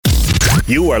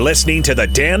You are listening to the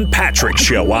Dan Patrick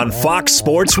Show on Fox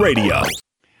Sports Radio.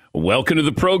 Welcome to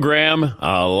the program.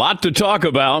 A lot to talk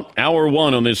about. Hour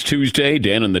one on this Tuesday.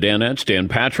 Dan and the Danettes, Dan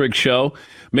Patrick Show.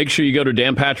 Make sure you go to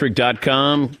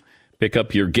danpatrick.com. Pick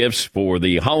up your gifts for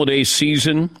the holiday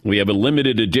season. We have a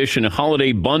limited edition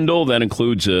holiday bundle that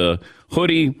includes a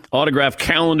hoodie, autographed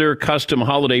calendar, custom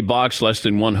holiday box, less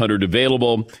than 100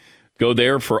 available. Go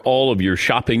there for all of your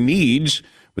shopping needs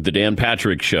with the Dan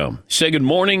Patrick Show. Say good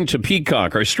morning to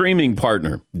Peacock, our streaming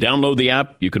partner. Download the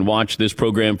app. You can watch this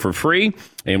program for free.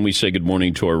 And we say good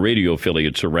morning to our radio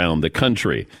affiliates around the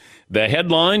country. The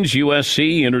headlines: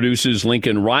 USC introduces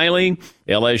Lincoln Riley.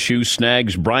 LSU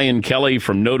snags Brian Kelly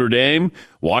from Notre Dame.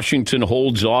 Washington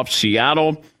holds off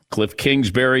Seattle. Cliff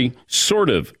Kingsbury sort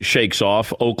of shakes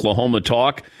off Oklahoma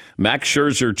talk. Max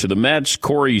Scherzer to the Mets.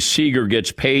 Corey Seager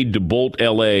gets paid to bolt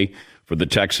L.A. for the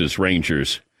Texas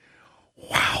Rangers.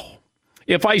 Wow.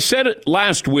 If I said it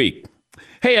last week,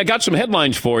 hey, I got some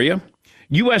headlines for you.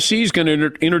 USC is going to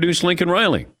introduce Lincoln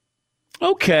Riley.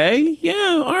 Okay,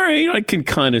 yeah, all right. I can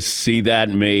kind of see that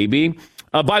maybe.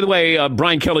 By the way,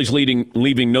 Brian Kelly's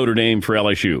leaving Notre Dame for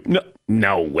LSU.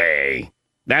 No way.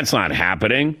 That's not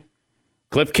happening.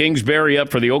 Cliff Kingsbury up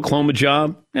for the Oklahoma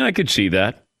job? Yeah, I could see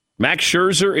that. Max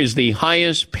Scherzer is the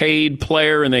highest paid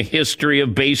player in the history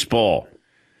of baseball.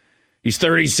 He's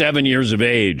 37 years of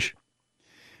age.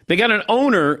 They got an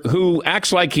owner who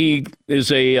acts like he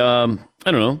is an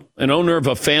owner of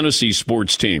a fantasy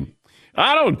sports team.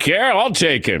 I don't care. I'll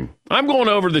take him. I'm going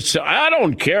over I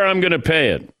don't care. I'm going to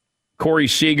pay it. Corey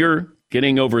Seager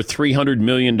getting over $300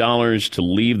 million to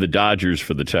leave the Dodgers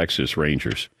for the Texas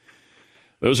Rangers.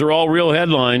 Those are all real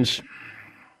headlines.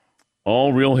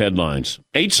 All real headlines.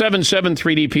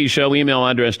 877-3DP Show. Email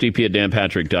address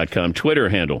dp@danpatrick.com. Twitter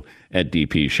handle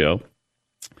 @DP Show.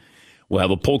 We'll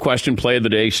have a poll question, play of the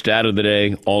day, stat of the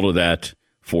day, all of that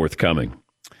forthcoming.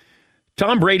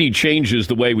 Tom Brady changes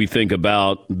the way we think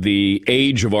about the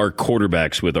age of our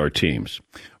quarterbacks with our teams.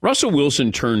 Russell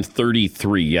Wilson turned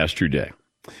 33 yesterday.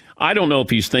 I don't know if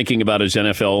he's thinking about his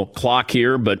NFL clock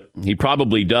here, but he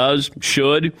probably does,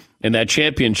 should. And that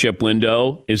championship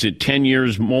window, is it 10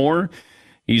 years more?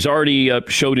 He's already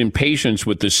showed impatience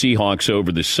with the Seahawks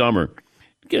over the summer.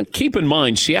 Again, keep in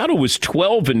mind, Seattle was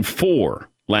 12-4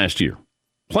 last year,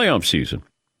 playoff season.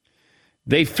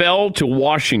 They fell to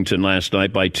Washington last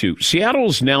night by 2.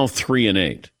 Seattle's now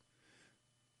 3-8.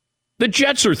 The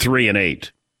Jets are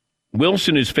 3-8.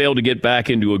 Wilson has failed to get back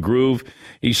into a groove.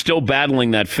 He's still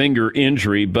battling that finger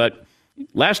injury, but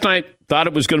last night thought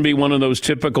it was going to be one of those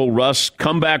typical Russ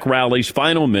comeback rallies,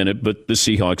 final minute, but the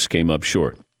Seahawks came up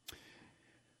short.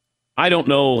 I don't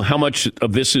know how much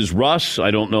of this is Russ.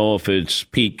 I don't know if it's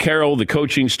Pete Carroll, the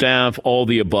coaching staff, all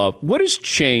the above. What has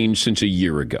changed since a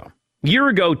year ago? A year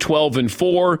ago,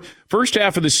 12-4. First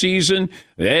half of the season,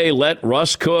 hey, let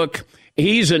Russ cook.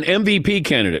 He's an MVP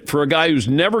candidate for a guy who's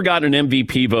never got an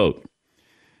MVP vote.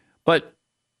 But,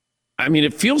 I mean,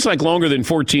 it feels like longer than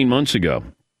 14 months ago.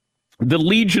 The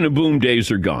Legion of Boom days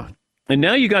are gone. And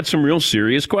now you got some real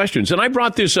serious questions. And I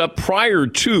brought this up prior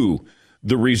to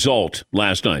the result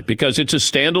last night because it's a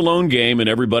standalone game and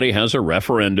everybody has a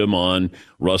referendum on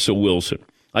Russell Wilson.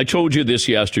 I told you this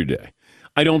yesterday.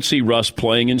 I don't see Russ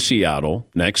playing in Seattle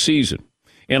next season.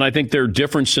 And I think there are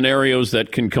different scenarios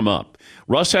that can come up.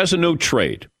 Russ has a no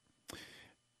trade.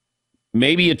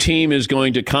 Maybe a team is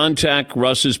going to contact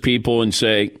Russ's people and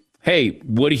say, hey,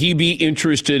 would he be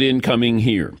interested in coming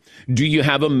here? Do you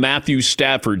have a Matthew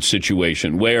Stafford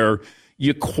situation where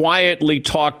you quietly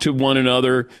talk to one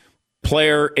another,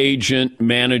 player, agent,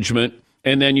 management,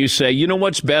 and then you say, you know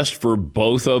what's best for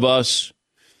both of us?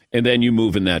 And then you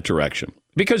move in that direction.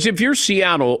 Because if you're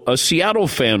a Seattle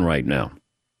fan right now,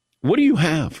 what do you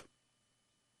have?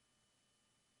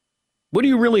 What do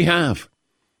you really have?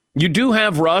 You do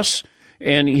have Russ,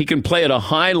 and he can play at a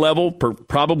high level for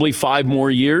probably 5 more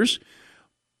years.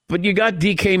 But you got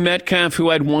DK Metcalf, who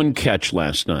had 1 catch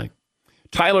last night.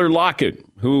 Tyler Lockett,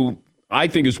 who I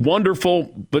think is wonderful,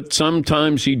 but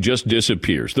sometimes he just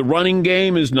disappears. The running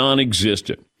game is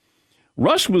non-existent.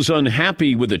 Russ was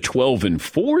unhappy with a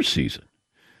 12-4 season.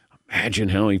 Imagine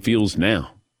how he feels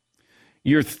now.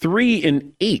 You're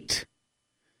 3-8.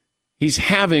 He's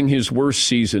having his worst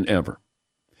season ever.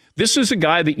 This is a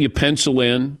guy that you pencil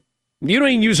in. You don't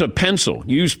even use a pencil.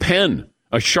 You use pen,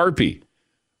 a Sharpie,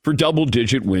 for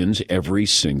double-digit wins every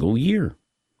single year.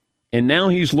 And now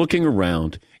he's looking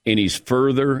around, and he's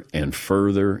further and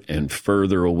further and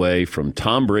further away from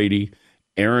Tom Brady,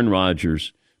 Aaron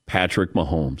Rodgers, Patrick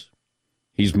Mahomes.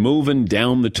 He's moving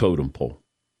down the totem pole.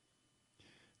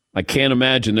 I can't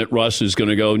imagine that Russ is going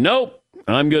to go, nope,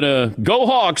 I'm going to go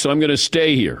Hawks. I'm going to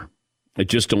stay here. I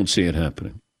just don't see it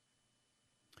happening.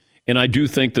 And I do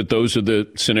think that those are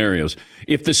the scenarios.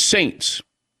 If the Saints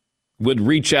would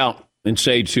reach out and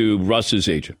say to Russ's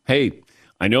agent, hey,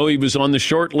 I know he was on the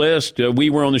short list. We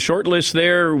were on the short list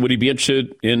there. Would he be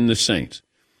interested in the Saints?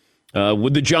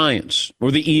 Would the Giants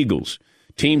or the Eagles,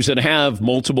 teams that have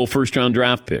multiple first-round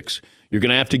draft picks, you're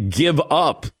going to have to give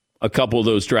up a couple of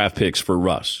those draft picks for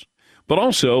Russ. But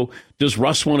also, does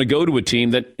Russ want to go to a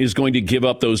team that is going to give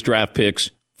up those draft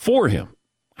picks for him?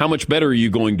 How much better are you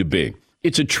going to be?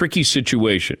 It's a tricky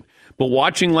situation. But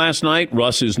watching last night,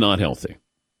 Russ is not healthy.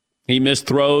 He missed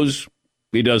throws.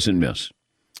 He doesn't miss.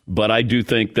 But I do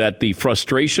think that the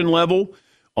frustration level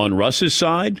on Russ's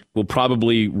side will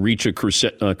probably reach a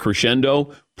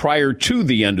crescendo prior to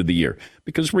the end of the year.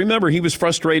 Because remember, he was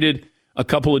frustrated a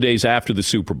couple of days after the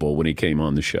Super Bowl when he came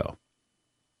on the show.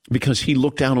 Because he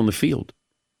looked out on the field.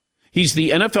 He's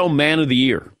the NFL Man of the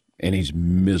Year, and he's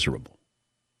miserable.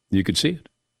 You could see it.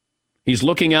 He's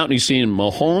looking out and he's seeing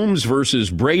Mahomes versus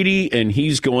Brady, and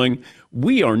he's going,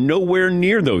 we are nowhere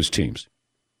near those teams.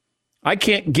 I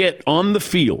can't get on the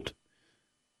field.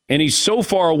 And he's so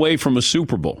far away from a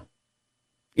Super Bowl,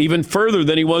 even further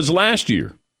than he was last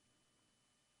year.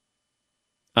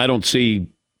 I don't see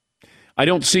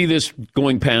this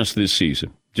going past this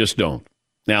season. Just don't.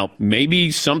 Now,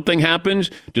 maybe something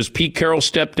happens. Does Pete Carroll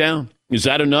step down? Is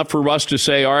that enough for Russ to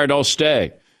say, all right, I'll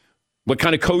stay? What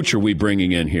kind of coach are we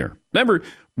bringing in here? Remember,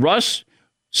 Russ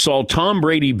saw Tom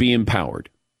Brady be empowered.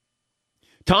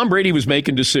 Tom Brady was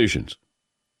making decisions.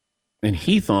 And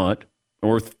he thought,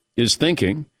 or is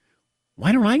thinking,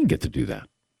 why don't I get to do that?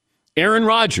 Aaron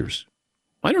Rodgers,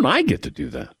 why don't I get to do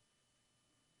that?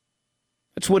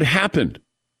 That's what happened.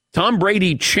 Tom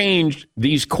Brady changed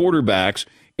these quarterbacks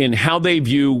in how they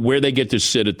view where they get to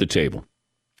sit at the table.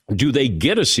 Do they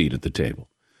get a seat at the table?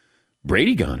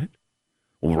 Brady got it.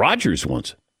 Well, Rodgers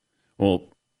wants it. Well,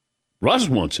 Russ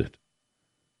wants it.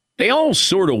 They all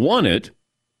sort of want it,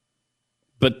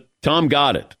 but Tom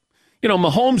got it. You know,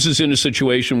 Mahomes is in a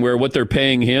situation where what they're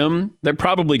paying him, they're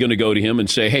probably going to go to him and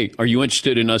say, hey, are you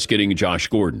interested in us getting Josh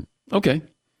Gordon? Okay.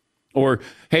 Or,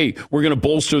 hey, we're going to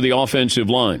bolster the offensive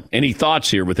line. Any thoughts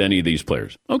here with any of these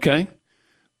players? Okay.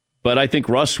 But I think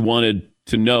Russ wanted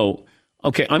to know,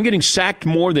 okay, I'm getting sacked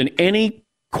more than any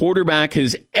quarterback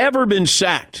has ever been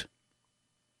sacked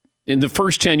in the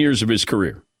first 10 years of his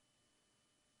career.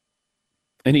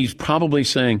 And he's probably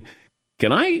saying,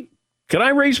 can I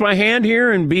raise my hand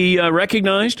here and be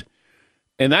recognized?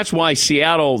 And that's why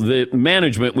Seattle, the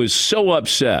management, was so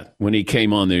upset when he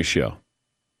came on this show.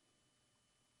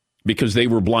 Because they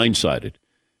were blindsided.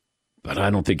 But I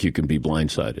don't think you can be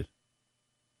blindsided.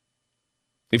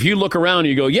 If you look around and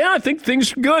you go, yeah, I think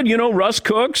things are good. You know, Russ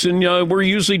cooks, and we're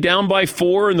usually down by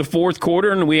 4 in the fourth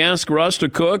quarter, and we ask Russ to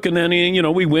cook, and then,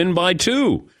 we win by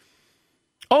 2.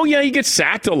 Oh, yeah, he gets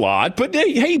sacked a lot, but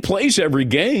hey, he plays every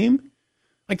game.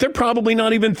 Like, they're probably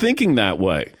not even thinking that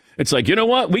way. It's like, you know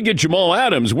what? We get Jamal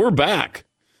Adams. We're back.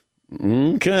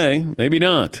 Okay, maybe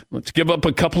not. Let's give up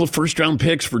a couple of first-round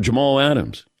picks for Jamal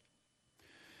Adams.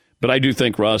 But I do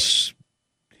think Russ,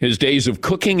 his days of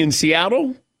cooking in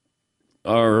Seattle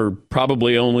are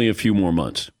probably only a few more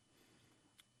months.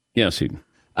 Yes, Eden.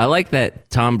 I like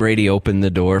that Tom Brady opened the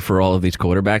door for all of these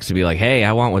quarterbacks to be like, hey,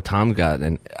 I want what Tom got.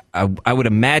 And I would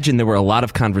imagine there were a lot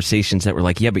of conversations that were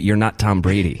like, yeah, but you're not Tom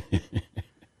Brady.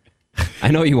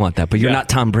 I know you want that, but you're not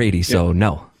Tom Brady, so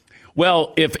no.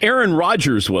 Well, if Aaron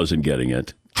Rodgers wasn't getting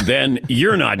it, then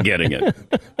you're not getting it.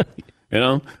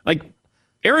 Like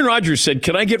Aaron Rodgers said,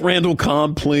 can I get Randall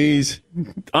Cobb, please?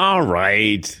 All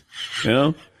right.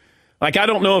 Like, I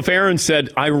don't know if Aaron said,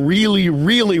 I really,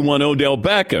 really want Odell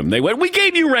Beckham. They went, we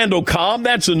gave you Randall Cobb.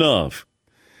 That's enough.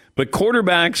 But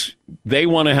quarterbacks, they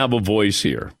want to have a voice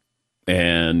here.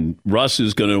 And Russ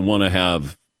is going to want to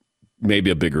have maybe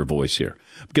a bigger voice here.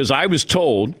 Because I was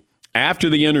told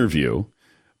after the interview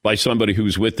by somebody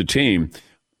who's with the team,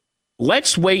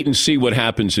 let's wait and see what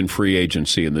happens in free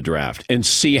agency in the draft and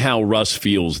see how Russ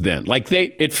feels then. Like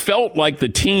it felt like the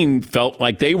team felt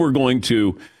like they were going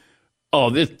to, oh,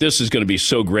 this is going to be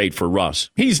so great for Russ.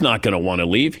 He's not going to want to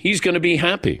leave. He's going to be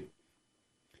happy.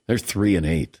 They're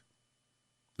 3-8.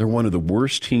 They're one of the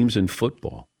worst teams in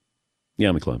football.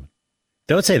 Yeah, McClellan.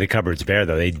 Don't say the cupboard's bare,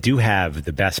 though. They do have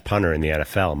the best punter in the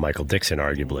NFL, Michael Dixon,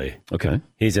 arguably. Okay.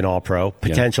 He's an all-pro.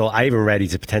 Potential. Yeah. I even read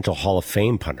he's a potential Hall of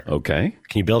Fame punter. Okay.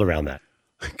 Can you build around that?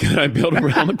 Can I build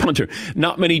around the punter?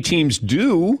 Not many teams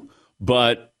do,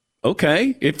 but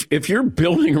okay. If you're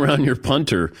building around your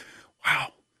punter, wow,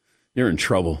 you're in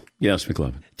trouble. Yes,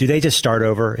 McClellan. Do they just start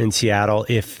over in Seattle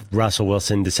if Russell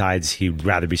Wilson decides he'd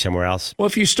rather be somewhere else? Well,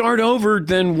 if you start over,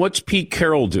 then what's Pete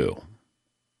Carroll do?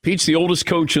 Pete's the oldest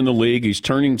coach in the league. He's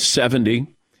turning 70.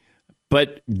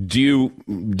 But do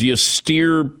you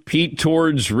steer Pete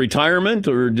towards retirement,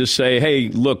 or just say, hey,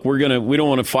 look, we don't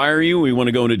want to fire you. We want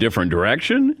to go in a different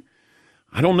direction?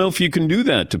 I don't know if you can do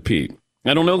that to Pete.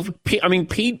 I don't know.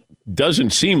 Pete doesn't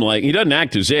seem like, he doesn't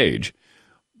act his age,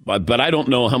 but I don't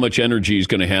know how much energy he's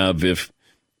going to have.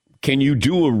 Can you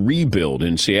do a rebuild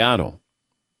in Seattle?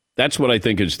 That's what I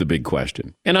think is the big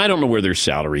question. And I don't know where their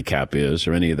salary cap is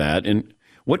or any of that. And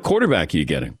what quarterback are you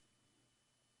getting?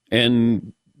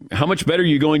 And how much better are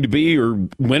you going to be, or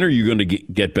when are you going to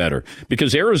get better?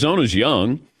 Because Arizona's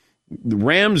young. The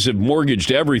Rams have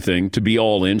mortgaged everything to be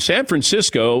all in. San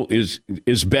Francisco is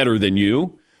better than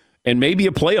you, and maybe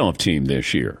a playoff team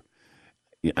this year.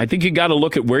 I think you got to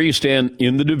look at where you stand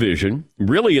in the division,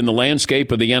 really in the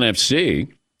landscape of the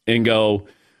NFC, and go,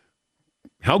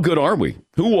 how good are we?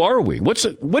 Who are we?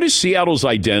 What is Seattle's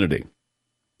identity?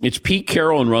 It's Pete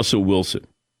Carroll and Russell Wilson.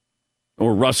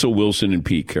 Or Russell Wilson and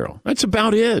Pete Carroll. That's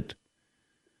about it.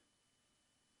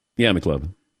 Yeah,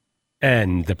 McLovin.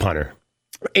 And the punter.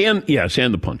 And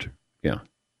the punter. Yeah.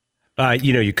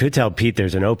 You could tell Pete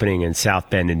there's an opening in South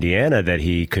Bend, Indiana that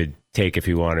he could take if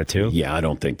he wanted to. Yeah, I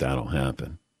don't think that'll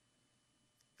happen.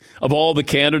 Of all the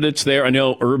candidates there, I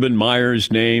know Urban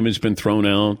Meyer's name has been thrown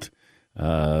out.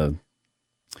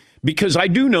 Because I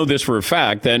do know this for a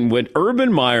fact, that when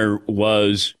Urban Meyer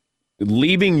was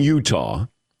leaving Utah,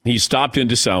 he stopped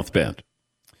into South Bend.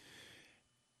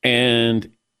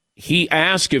 And he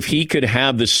asked if he could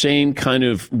have the same kind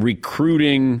of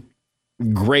recruiting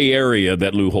gray area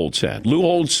that Lou Holtz had. Lou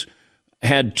Holtz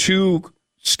had 2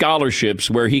 scholarships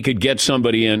where he could get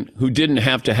somebody in who didn't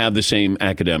have to have the same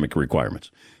academic requirements.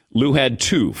 Lou had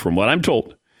 2, from what I'm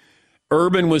told.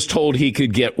 Urban was told he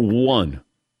could get 1.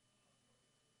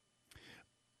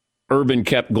 Urban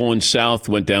kept going south,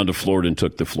 went down to Florida, and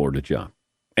took the Florida job.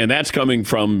 And that's coming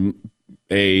from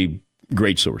a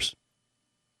great source.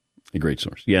 A great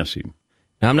source. Yes, Steve.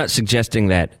 Now, I'm not suggesting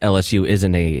that LSU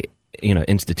isn't a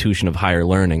institution of higher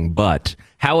learning, but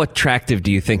how attractive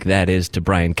do you think that is to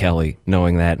Brian Kelly,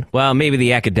 knowing that, well, maybe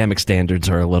the academic standards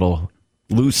are a little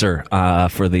looser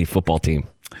for the football team?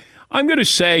 I'm going to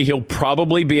say he'll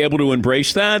probably be able to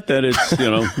embrace that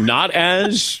it's, not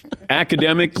as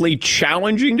academically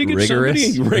challenging to get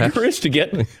rigorous to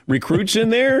get recruits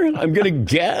in there. I'm going to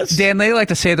guess. Dan, they like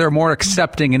to say they're more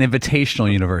accepting and invitational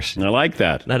university. I like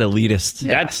that. Not elitist.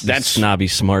 Yes. That's snobby,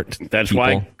 smart. That's people.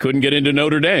 why I couldn't get into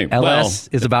Notre Dame. LS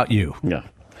is about you. Yeah.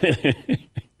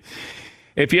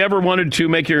 If you ever wanted to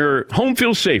make your home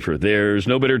feel safer, there's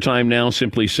no better time now.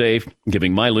 Simply Safe,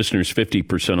 giving my listeners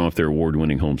 50% off their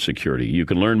award-winning home security. You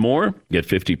can learn more, get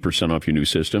 50% off your new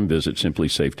system. Visit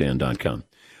simplysafedan.com.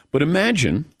 But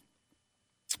imagine,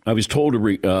 I was told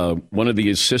one of the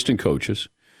assistant coaches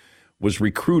was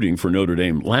recruiting for Notre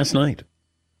Dame last night.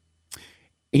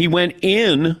 He went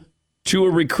in to a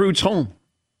recruit's home.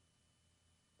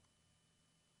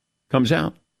 Comes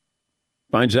out.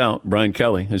 Finds out Brian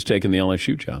Kelly has taken the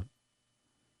LSU job.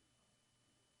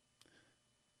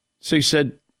 So he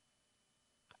said,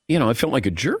 I felt like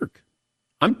a jerk.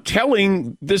 I'm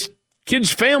telling this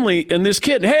kid's family and this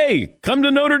kid, hey, come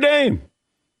to Notre Dame.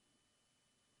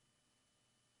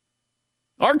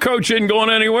 Our coach isn't going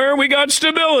anywhere. We got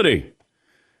stability.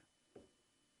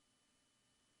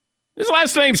 His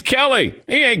last name's Kelly.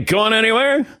 He ain't going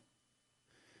anywhere.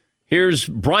 Here's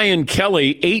Brian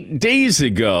Kelly 8 days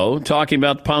ago talking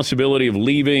about the possibility of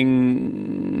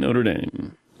leaving Notre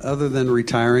Dame. Other than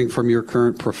retiring from your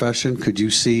current profession, could you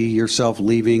see yourself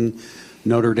leaving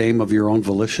Notre Dame of your own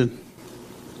volition?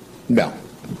 No.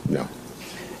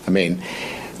 I mean,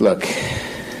 look,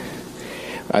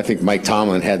 I think Mike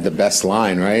Tomlin had the best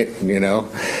line, right?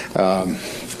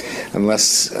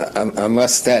 Unless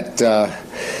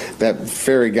that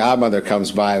fairy godmother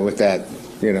comes by with that,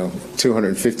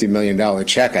 $250 million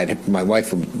check, my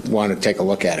wife would want to take a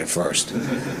look at it first.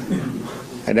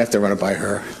 I'd have to run it by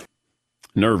her.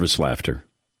 Nervous laughter.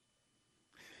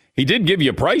 He did give you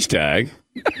a price tag.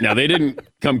 Now, they didn't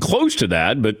come close to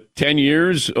that, but 10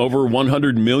 years, over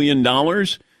 $100 million. I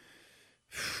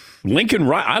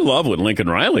love what Lincoln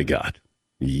Riley got.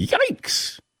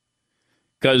 Yikes.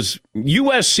 Because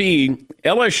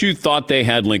LSU thought they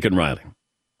had Lincoln Riley.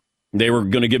 They were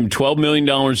going to give him $12 million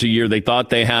a year. They thought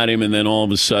they had him, and then all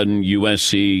of a sudden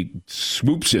USC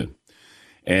swoops in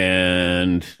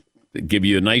and give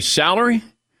you a nice salary,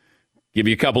 give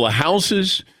you a couple of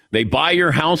houses. They buy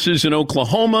your houses in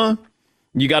Oklahoma.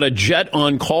 You got a jet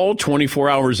on call 24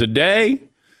 hours a day.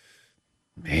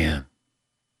 Man.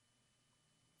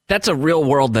 That's a real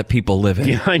world that people live in.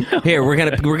 Yeah, I know. Here, we're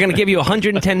gonna give you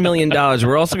 $110 million.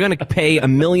 We're also gonna pay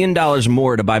 $1 million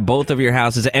more to buy both of your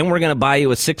houses, and we're gonna buy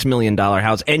you a $6 million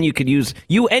house, and you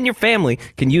and your family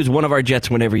can use one of our jets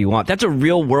whenever you want. That's a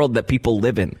real world that people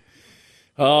live in.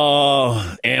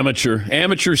 Oh,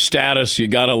 amateur status. You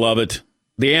gotta love it.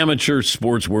 The amateur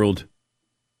sports world.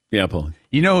 Yeah, Paul.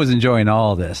 You know who's enjoying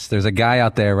all of this? There's a guy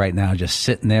out there right now just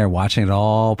sitting there watching it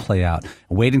all play out,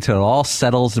 waiting till it all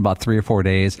settles in about 3 or 4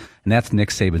 days, and that's Nick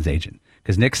Saban's agent.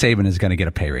 Because Nick Saban is going to get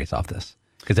a pay raise off this.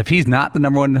 Because if he's not the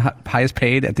number one highest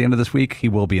paid at the end of this week, he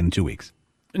will be in 2 weeks.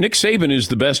 Nick Saban is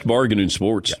the best bargain in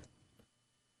sports. Yep.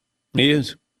 He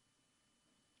is.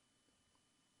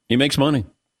 He makes money.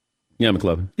 Yeah,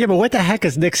 McLovin. Yeah, but what the heck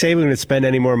is Nick Saban going to spend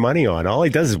any more money on? All he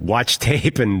does is watch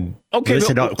tape and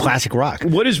listen to classic rock.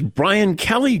 What is Brian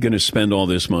Kelly going to spend all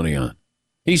this money on?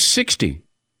 He's 60.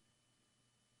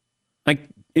 Like,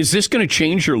 is this going to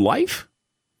change your life?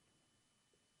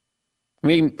 I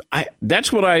mean,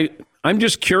 I'm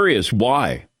just curious.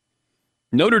 Why?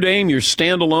 Notre Dame, you're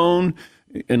standalone,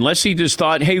 unless he just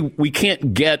thought, hey, we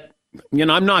can't get,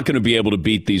 I'm not going to be able to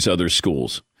beat these other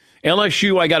schools.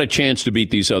 LSU, I got a chance to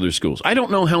beat these other schools. I don't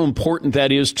know how important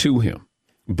that is to him.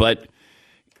 But,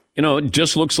 it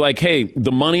just looks like, hey,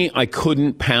 the money, I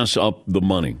couldn't pass up the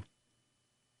money.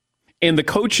 And the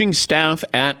coaching staff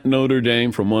at Notre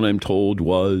Dame, from what I'm told,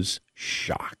 was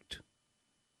shocked.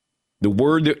 The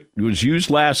word that was used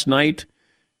last night,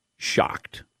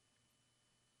 shocked.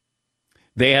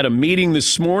 They had a meeting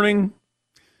this morning.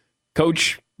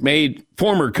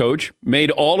 Former coach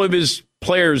made all of his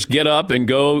players get up and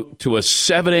go to a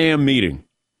 7 a.m. meeting.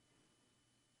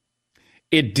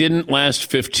 It didn't last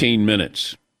 15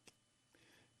 minutes.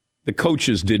 The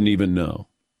coaches didn't even know.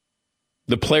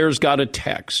 The players got a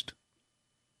text.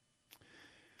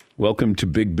 Welcome to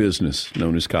big business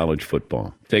known as college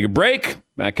football. Take a break.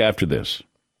 Back after this.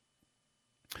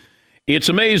 It's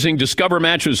amazing. Discover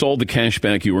matches all the cash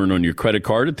back you earn on your credit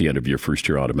card at the end of your first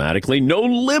year automatically. No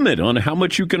limit on how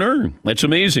much you can earn. That's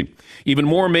amazing. Even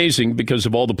more amazing because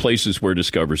of all the places where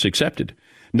Discover's accepted.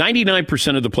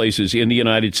 99% of the places in the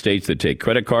United States that take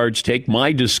credit cards take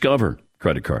my Discover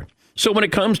credit card. So when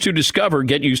it comes to Discover,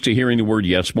 get used to hearing the word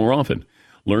yes more often.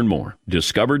 Learn more.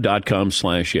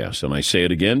 Discover.com/yes. And I say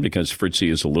it again because Fritzy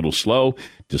is a little slow.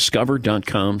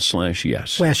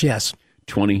 Discover.com/yes. Yes.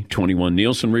 2021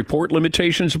 Nielsen Report.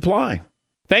 Limitations apply.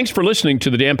 Thanks for listening to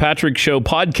the Dan Patrick Show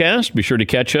podcast. Be sure to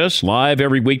catch us live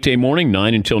every weekday morning,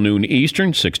 9 until noon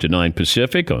Eastern, 6 to 9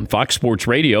 Pacific on Fox Sports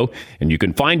Radio. And you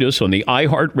can find us on the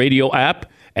iHeartRadio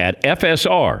app at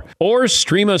FSR or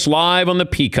stream us live on the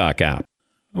Peacock app.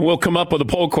 We'll come up with a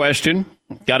poll question.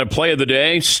 Got a play of the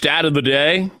day, stat of the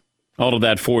day, all of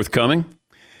that forthcoming.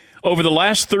 Over the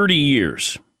last 30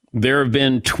 years, there have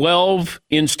been 12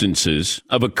 instances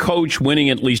of a coach winning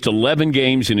at least 11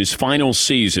 games in his final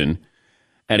season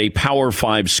at a Power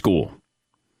 5 school.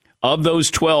 Of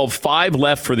those 12, 5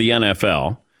 left for the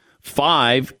NFL.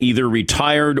 5 either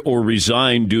retired or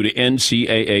resigned due to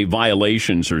NCAA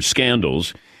violations or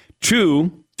scandals. 2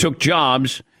 took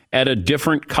jobs at a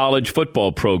different college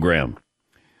football program.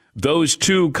 Those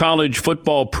 2 college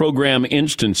football program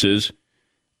instances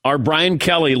are Brian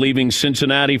Kelly leaving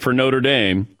Cincinnati for Notre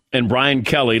Dame and Brian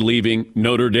Kelly leaving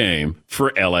Notre Dame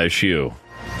for LSU.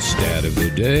 Stat of the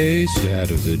day,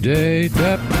 stat of the day,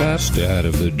 stat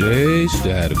of the day,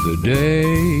 stat of the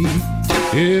day.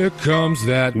 Here comes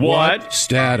that what?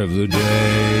 Stat of the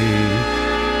day.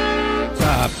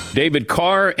 Top. David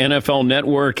Carr, NFL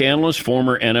Network analyst,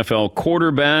 former NFL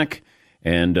quarterback,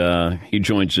 and he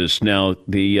joins us now.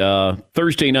 The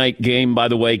Thursday night game, by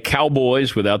the way,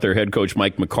 Cowboys without their head coach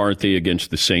Mike McCarthy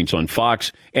against the Saints on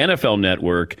Fox, NFL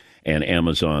Network, and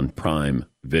Amazon Prime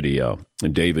Video.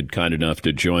 And David, kind enough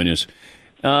to join us.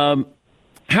 How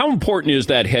important is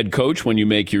that head coach when you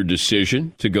make your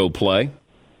decision to go play?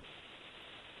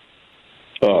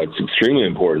 Oh, it's extremely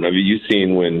important. I mean, you've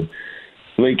seen when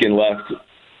Lincoln left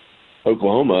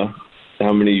Oklahoma,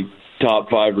 how many top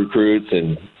 5 recruits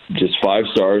and just 5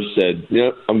 stars said,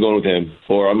 "Yep, I'm going with him,"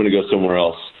 or "I'm going to go somewhere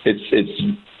else." It's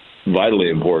vitally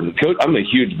important. I'm a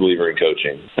huge believer in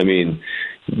coaching. I mean,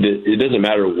 it doesn't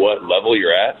matter what level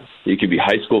you're at. It could be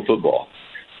high school football.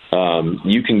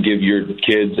 You can give your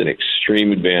kids an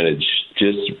extreme advantage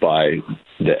just by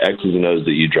the X's and O's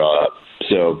that you draw up.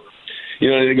 So,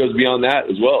 and it goes beyond that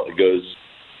as well. It goes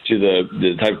to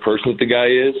the type of person that the guy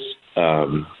is.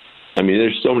 I mean,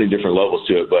 there's so many different levels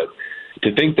to it, but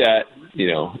to think that,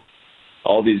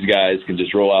 all these guys can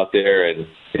just roll out there and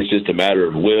it's just a matter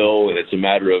of will and it's a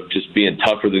matter of just being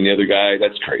tougher than the other guy.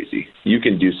 That's crazy. You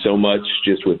can do so much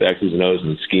just with X's and O's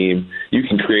and scheme. You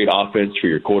can create offense for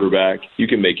your quarterback. You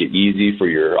can make it easy for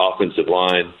your offensive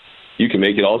line. You can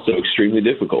make it also extremely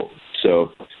difficult.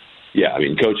 So, yeah, I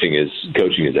mean, coaching is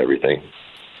everything.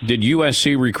 Did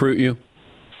USC recruit you?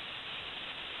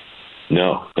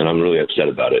 No, and I'm really upset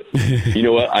about it. You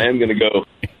know what? I'm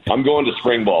going to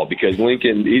spring ball because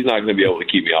Lincoln, he's not going to be able to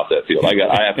keep me off that field.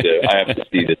 I have to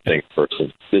see this thing in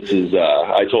person. This is,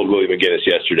 I told Willie McGinnis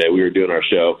yesterday, we were doing our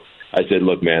show. I said,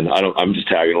 look, man, I'm just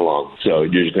tagging along. So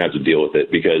you're just going to have to deal with it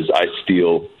because I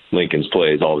steal Lincoln's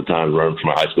plays all the time, run for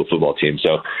my high school football team.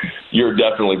 So you're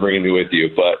definitely bringing me with you.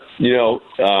 But,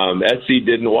 SC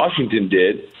didn't, Washington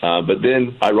did. But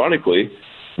then, ironically,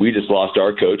 we just lost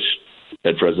our coach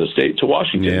at Fresno State to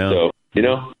Washington. Yeah. So,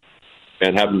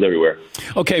 it happens everywhere.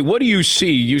 Okay, what do you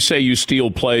see? You say you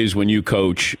steal plays when you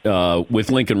coach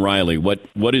with Lincoln Riley.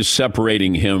 What is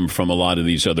separating him from a lot of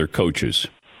these other coaches?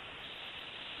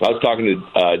 I was talking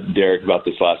to Derek about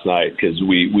this last night because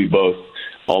we both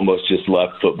almost just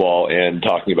left football and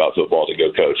talking about football to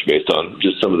go coach based on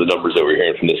just some of the numbers that we're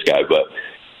hearing from this guy. But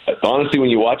honestly, when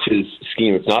you watch his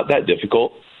scheme, it's not that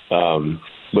difficult,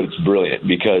 but it's brilliant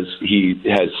because he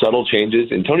has subtle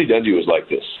changes. And Tony Dungy was like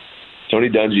this. Tony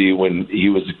Dungy, when he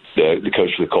was the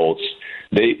coach for the Colts,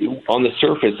 on the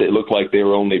surface, it looked like they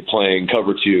were only playing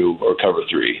cover 2 or cover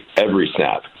 3 every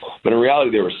snap. But in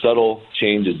reality, there were subtle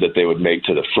changes that they would make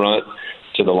to the front,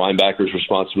 to the linebackers'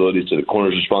 responsibilities, to the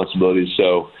corners' responsibilities.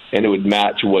 And it would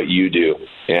match what you do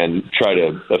and try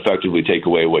to effectively take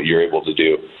away what you're able to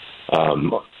do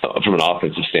from an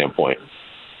offensive standpoint.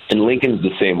 And Lincoln's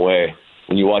the same way.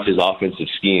 When you watch his offensive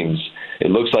schemes,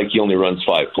 it looks like he only runs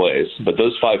 5 plays, but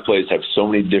those 5 plays have so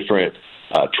many different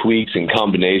tweaks and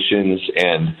combinations.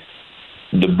 And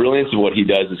the brilliance of what he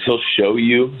does is he'll show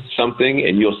you something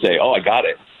and you'll say, oh, I got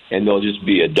it. And there'll just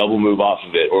be a double move off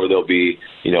of it, or there'll be,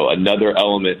 another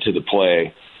element to the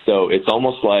play. So it's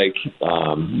almost like,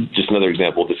 just another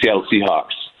example, the Seattle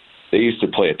Seahawks, they used to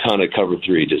play a ton of cover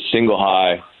 3, just single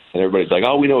high, and everybody's like,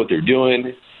 oh, we know what they're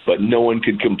doing, but no one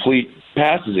could complete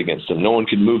passes against them. No one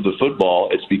could move the football.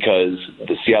 It's because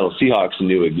the Seattle Seahawks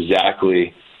knew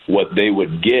exactly what they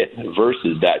would get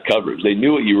versus that coverage. They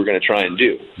knew what you were going to try and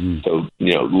do. So,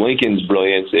 Lincoln's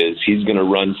brilliance is he's going to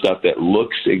run stuff that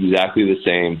looks exactly the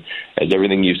same as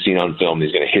everything you've seen on film.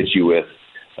 He's going to hit you with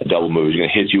a double move. He's going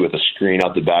to hit you with a screen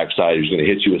out the backside. He's going to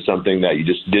hit you with something that you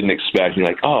just didn't expect. And you're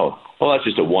like, oh, well, that's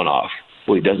just a one-off.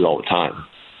 Well, he does it all the time.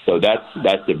 So that's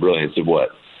the brilliance of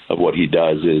what he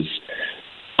does is,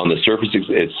 on the surface,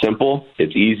 it's simple.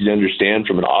 It's easy to understand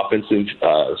from an offensive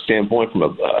standpoint. From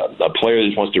a player that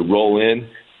just wants to roll in,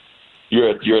 you're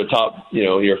a top,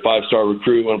 you're a 5-star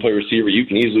recruit. Want to play receiver? You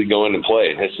can easily go in and play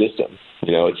in his system.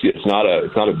 It's not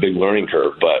a big learning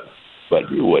curve, but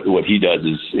what he does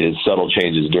is his subtle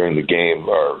changes during the game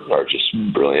are just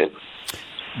brilliant.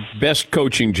 Best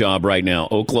coaching job right now: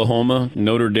 Oklahoma,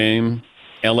 Notre Dame,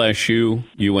 LSU,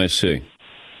 USC.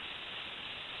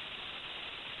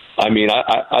 I mean,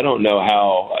 I don't know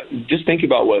how. Just think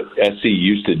about what SC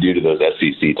used to do to those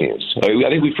SEC teams. I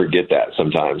think we forget that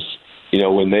sometimes.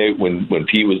 When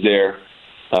Pete was there,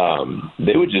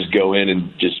 they would just go in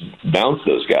and just bounce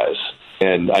those guys.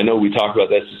 And I know we talk about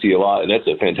the SEC a lot, and that's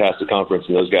a fantastic conference.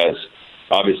 And those guys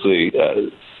obviously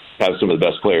have some of the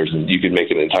best players, and you could make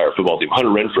an entire football team. Hunter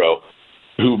Renfrow,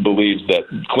 who believes that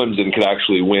Clemson could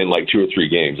actually win like 2 or 3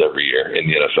 games every year in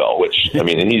the NFL,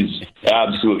 and he's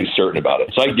absolutely certain about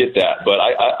it. So I get that, but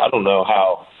I don't know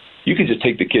how you can just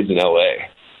take the kids in LA,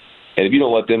 and if you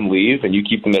don't let them leave and you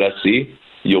keep them at SC,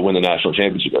 you'll win the national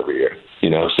championship every year.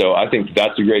 So I think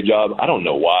that's a great job. I don't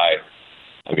know why.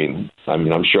 I mean,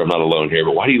 I'm sure I'm not alone here,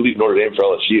 but why do you leave Notre Dame for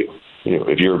LSU?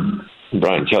 If you're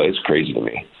Brian Kelly, it's crazy to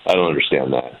me. I don't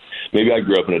understand that. Maybe I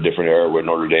grew up in a different era where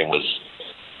Notre Dame was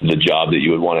the job that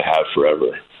you would want to have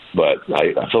forever. But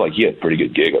I feel like he had a pretty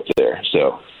good gig up there.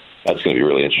 So that's going to be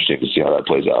really interesting to see how that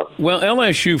plays out. Well,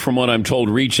 LSU, from what I'm told,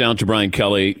 reached out to Brian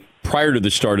Kelly prior to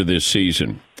the start of this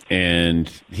season,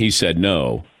 and he said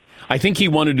no. I think he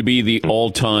wanted to be the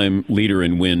all-time leader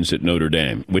in wins at Notre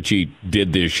Dame, which he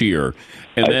did this year.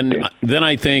 And then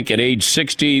I think at age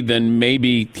 60, then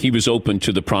maybe he was open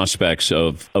to the prospects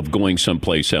of going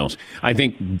someplace else. I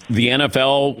think the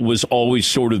NFL was always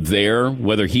sort of there,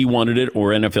 whether he wanted it or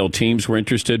NFL teams were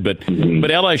interested. But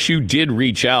LSU did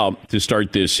reach out to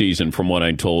start this season, from what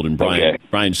I'm told, and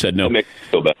Brian said no. That makes me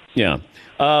feel better. Yeah.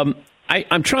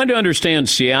 I'm trying to understand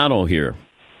Seattle here,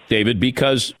 David,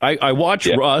 because I watch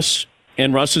Russ,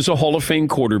 and Russ is a Hall of Fame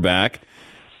quarterback.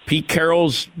 Pete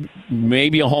Carroll's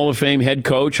maybe a Hall of Fame head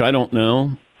coach. I don't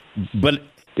know. But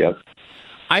Yep.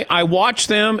 I watch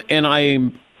them, and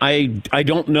I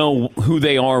don't know who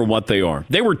they are or what they are.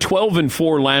 They were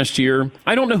 12-4 last year.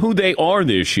 I don't know who they are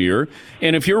this year.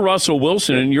 And if you're Russell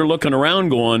Wilson and you're looking around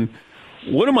going,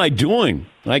 what am I doing?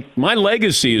 Like, my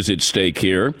legacy is at stake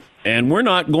here, and we're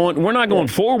not going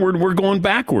forward, we're going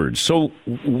backwards. So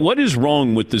what is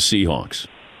wrong with the Seahawks?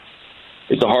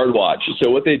 It's a hard watch. So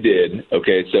what they did,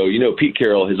 okay, so, Pete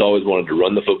Carroll has always wanted to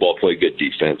run the football, play good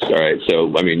defense, all right?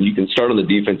 So, I mean, you can start on the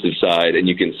defensive side, and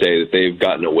you can say that they've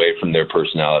gotten away from their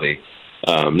personality.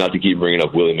 Not to keep bringing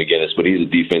up Willie McGinnis, but he's a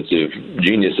defensive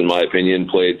genius, in my opinion,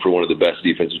 played for one of the best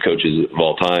defensive coaches of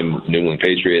all time, New England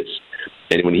Patriots.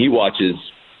 And when he watches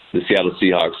the Seattle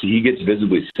Seahawks, he gets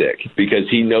visibly sick because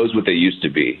he knows what they used to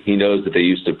be. He knows that they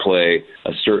used to play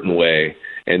a certain way,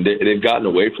 and they've gotten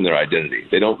away from their identity.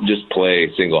 They don't just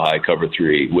play single high cover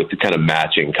three with the kind of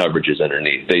matching coverages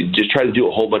underneath. They just try to do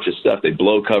a whole bunch of stuff. They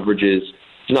blow coverages.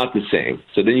 It's not the same.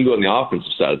 So then you go on the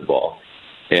offensive side of the ball,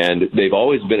 and they've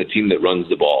always been a team that runs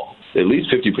the ball at least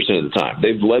 50% of the time.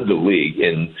 They've led the league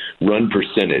in run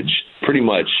percentage pretty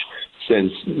much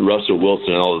since Russell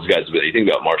Wilson and all those guys. You think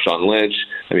about Marshawn Lynch.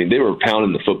 I mean, they were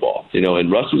pounding the football,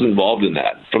 and Russ was involved in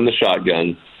that from the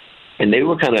shotgun. And they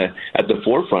were kind of at the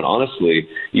forefront, honestly,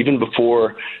 even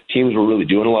before teams were really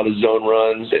doing a lot of zone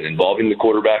runs and involving the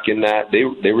quarterback in that. They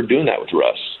were doing that with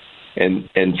Russ. And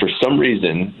for some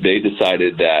reason, they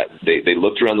decided that they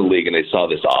looked around the league and they saw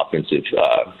this offensive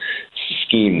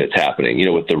scheme that's happening,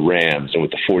 with the Rams and with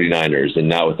the 49ers and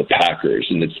now with the Packers.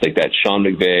 And it's like that Sean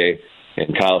McVay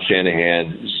and Kyle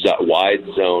Shanahan wide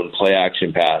zone play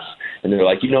action pass. And they're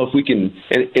like, if we can,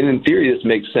 and in theory, this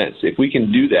makes sense. If we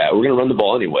can do that, we're going to run the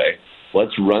ball anyway.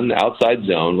 Let's run the outside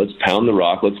zone. Let's pound the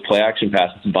rock. Let's play action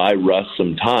passes, buy Russ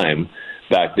some time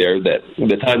back there, that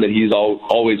the time that he's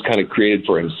always kind of created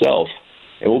for himself.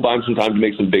 And we'll buy him some time to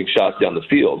make some big shots down the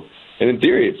field. And in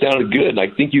theory, it sounded good. And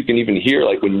I think you can even hear,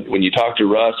 like, when you talk to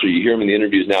Russ or you hear him in the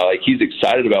interviews now, like, he's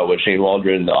excited about what Shane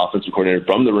Waldron, the offensive coordinator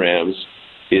from the Rams,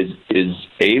 is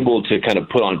able to kind of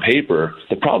put on paper.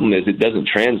 The problem is it doesn't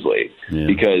translate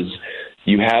because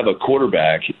you have a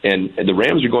quarterback, and the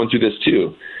Rams are going through this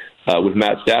too with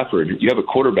Matt Stafford. You have a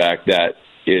quarterback that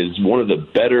is one of the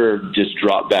better just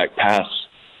drop back pass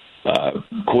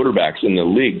quarterbacks in the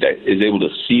league, that is able to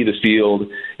see the field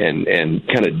and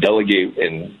kind of delegate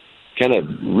and kind of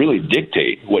really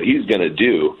dictate what he's going to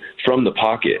do from the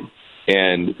pocket.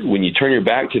 And when you turn your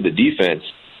back to the defense,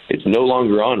 it's no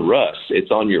longer on Russ.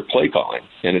 It's on your play calling,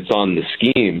 and it's on the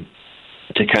scheme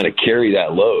to kind of carry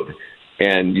that load.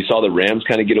 And you saw the Rams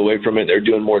kind of get away from it. They're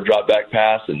doing more drop back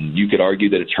pass, and you could argue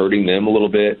that it's hurting them a little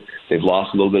bit. They've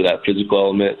lost a little bit of that physical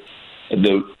element.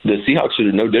 The Seahawks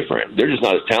are no different. They're just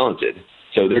not as talented.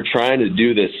 So they're trying to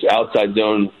do this outside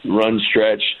zone run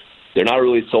stretch. They're not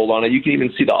really sold on it. You can even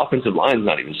see the offensive line's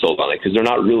not even sold on it because they're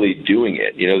not really doing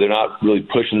it. They're not really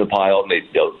pushing the pile. And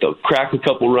they'll crack a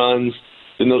couple runs,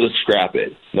 then they'll just scrap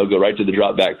it. They'll go right to the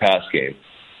drop back pass game.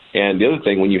 And the other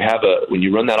thing, when you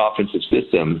run that offensive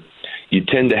system, you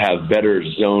tend to have better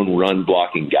zone run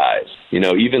blocking guys.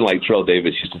 Even like Terrell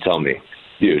Davis used to tell me,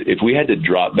 dude, if we had to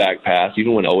drop back pass,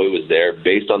 even when Elway was there,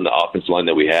 based on the offensive line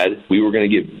that we had, we were going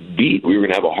to get beat. We were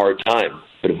going to have a hard time.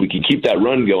 But if we could keep that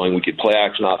run going, we could play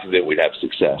action off of it, we'd have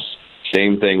success.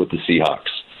 Same thing with the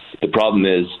Seahawks. The problem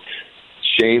is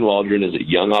Shane Waldron is a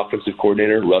young offensive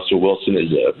coordinator. Russell Wilson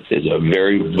is a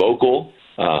very vocal,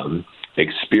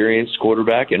 experienced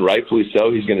quarterback, and rightfully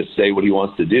so. He's going to say what he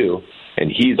wants to do, and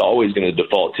he's always going to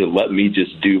default to let me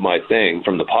just do my thing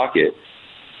from the pocket.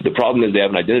 The problem is they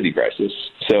have an identity crisis.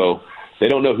 So they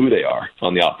don't know who they are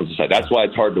on the offensive side. That's why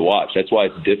it's hard to watch. That's why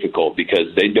it's difficult,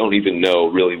 because they don't even know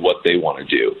really what they want to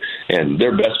do. And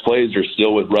their best plays are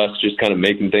still with Russ just kind of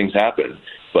making things happen.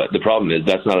 But the problem is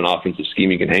that's not an offensive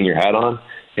scheme you can hang your hat on,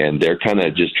 and they're kind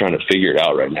of just trying to figure it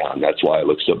out right now, and that's why it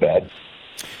looks so bad.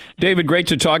 David, great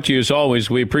to talk to you as always.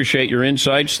 We appreciate your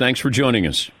insights. Thanks for joining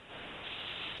us.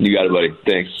 You got it, buddy.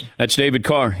 Thanks. That's David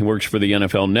Carr. He works for the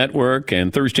NFL Network.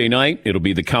 And Thursday night, it'll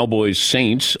be the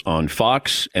Cowboys-Saints on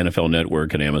Fox, NFL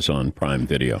Network, and Amazon Prime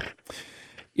Video.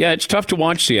 Yeah, it's tough to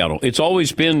watch Seattle. It's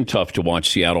always been tough to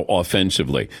watch Seattle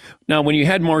offensively. Now, when you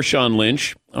had Marshawn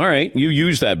Lynch, all right, you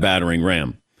used that battering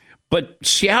ram. But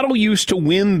Seattle used to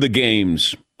win the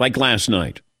games like last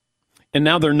night. And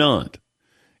now they're not.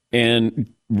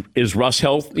 And is Russ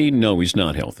healthy? No, he's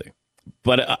not healthy.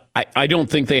 But I don't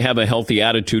think they have a healthy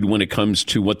attitude when it comes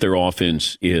to what their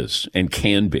offense is and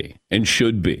can be and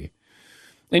should be.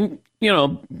 And,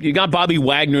 you got Bobby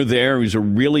Wagner there, who's a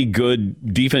really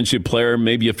good defensive player,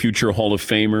 maybe a future Hall of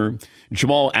Famer.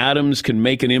 Jamal Adams can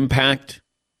make an impact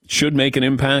should make an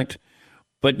impact.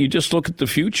 But you just look at the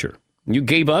future. You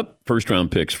gave up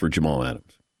first-round picks for Jamal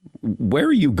Adams. Where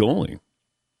are you going?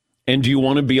 And do you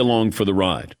want to be along for the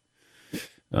ride?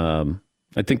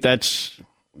 I think that's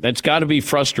got to be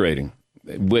frustrating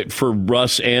for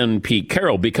Russ and Pete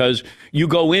Carroll, because you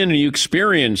go in and you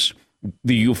experience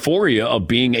the euphoria of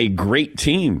being a great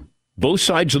team, both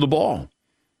sides of the ball.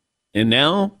 And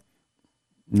now,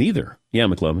 neither. Yeah,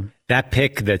 McLovin. That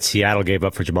pick that Seattle gave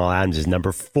up for Jamal Adams is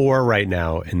number 4 right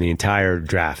now in the entire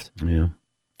draft. Yeah.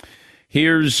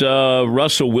 Here's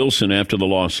Russell Wilson after the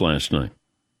loss last night.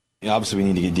 Yeah, obviously,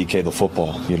 we need to get DK the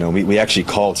football. We actually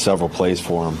called several plays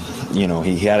for him.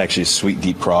 He had actually a sweet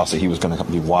deep cross that he was going to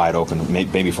be wide open,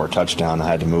 maybe for a touchdown. I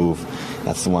had to move.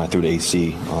 That's the one I threw to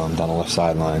AC down the left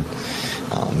sideline.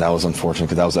 That was unfortunate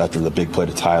because that was after the big play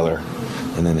to Tyler.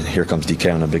 And then here comes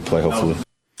DK on a big play, hopefully.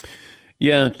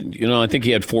 Yeah, I think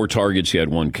he had 4 targets. He had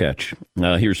 1 catch.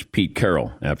 Here's Pete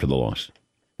Carroll after the loss.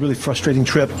 Really frustrating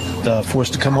trip for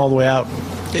us to come all the way out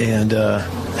and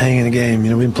hang in the game. We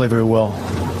didn't play very well,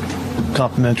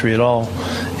 complimentary at all,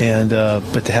 and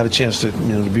but to have a chance to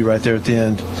to be right there at the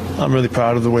end, I'm really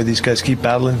proud of the way these guys keep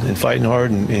battling and fighting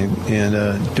hard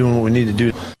and doing what we need to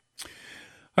do.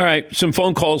 All right, some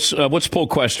phone calls. What's the poll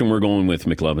question we're going with,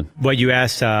 McLovin? What you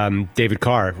asked David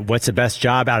Carr, what's the best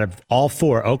job out of all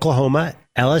 4, Oklahoma,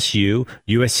 LSU,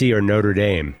 USC, or Notre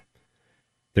Dame?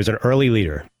 There's an early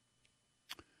leader.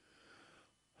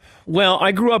 Well,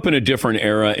 I grew up in a different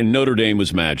era, and Notre Dame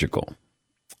was magical.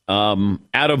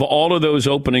 Out of all of those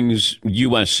openings,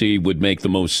 USC would make the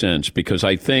most sense, because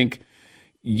I think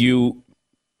you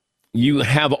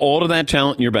have all of that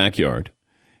talent in your backyard,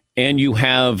 and you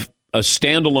have a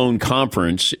standalone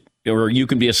conference, or you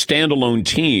can be a standalone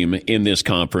team in this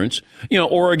conference.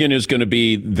 Oregon is going to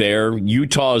be there.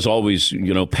 Utah is always,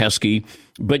 pesky,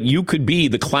 but you could be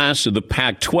the class of the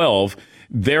Pac-12.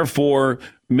 Therefore,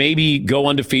 maybe go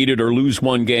undefeated or lose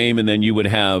 1 game, and then you would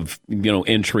have,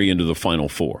 entry into the Final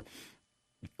Four.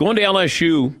 Going to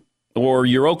LSU or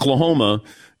your Oklahoma,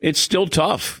 it's still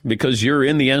tough because you're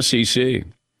in the SEC.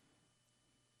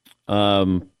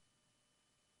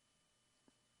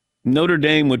 Notre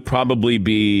Dame would probably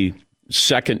be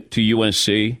second to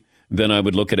USC. Then I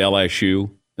would look at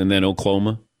LSU and then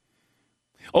Oklahoma.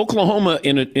 Oklahoma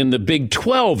in the Big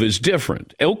 12 is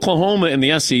different. Oklahoma in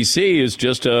the SEC is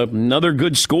just another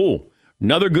good school,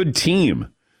 another good team.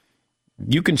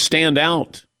 You can stand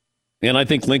out. And I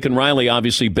think Lincoln Riley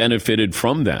obviously benefited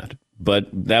from that. But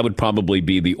that would probably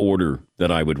be the order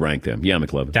that I would rank them. Yeah,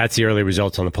 McLovin. That's the early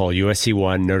results on the poll. USC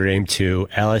 1, Notre Dame 2,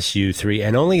 LSU 3,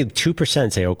 and only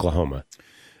 2% say Oklahoma.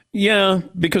 Yeah,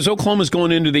 because Oklahoma's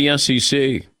going into the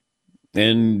SEC.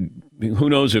 And who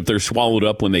knows if they're swallowed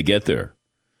up when they get there.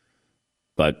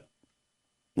 But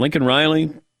Lincoln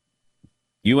Riley,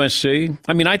 USC,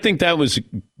 I think that was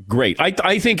great.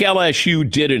 I think LSU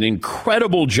did an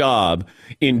incredible job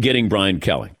in getting Brian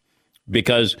Kelly,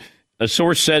 because a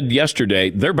source said yesterday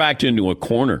they're backed into a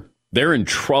corner. They're in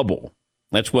trouble.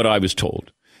 That's what I was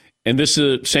told. And this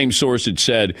is the same source that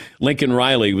said Lincoln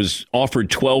Riley was offered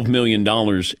 $12 million,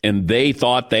 and they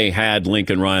thought they had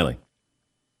Lincoln Riley.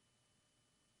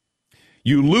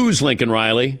 You lose Lincoln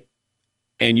Riley,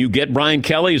 and you get Brian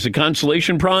Kelly as a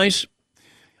consolation prize.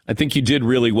 I think you did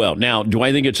really well. Now, do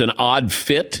I think it's an odd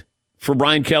fit for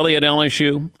Brian Kelly at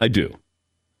LSU? I do.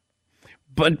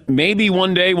 But maybe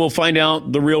one day we'll find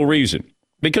out the real reason.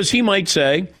 Because he might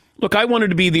say, look, I wanted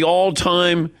to be the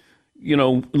all-time,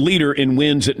 leader in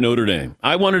wins at Notre Dame.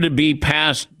 I wanted to be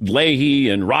past Leahy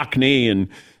and Rockne, and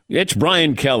it's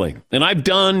Brian Kelly. And I've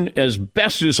done as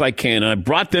best as I can, and I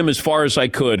brought them as far as I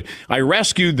could. I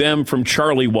rescued them from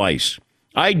Charlie Weiss.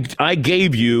 I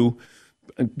gave you,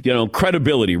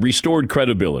 credibility, restored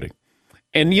credibility.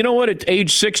 And you know what? At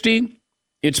age 60,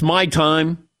 it's my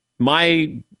time,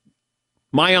 my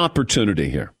opportunity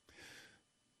here.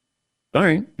 All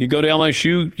right, you go to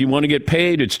LSU, you want to get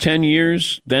paid, it's 10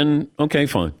 years, then, okay,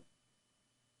 fine.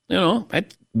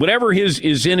 Whatever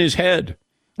is in his head.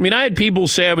 I had people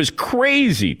say I was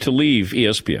crazy to leave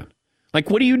ESPN. Like,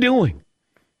 what are you doing?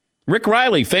 Rick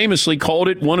Riley famously called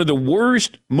it one of the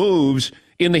worst moves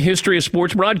in the history of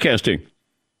sports broadcasting.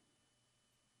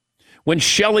 When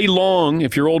Shelley Long,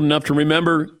 if you're old enough to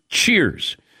remember,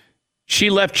 Cheers,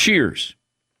 she left Cheers.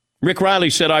 Rick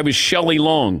Riley said I was Shelley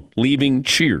Long leaving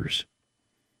Cheers.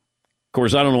 Of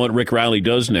course, I don't know what Rick Riley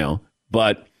does now,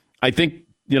 but I think,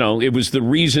 it was the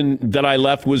reason that I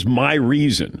left was my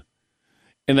reason.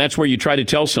 And that's where you try to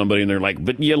tell somebody and they're like,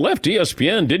 but you left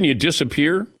ESPN, didn't you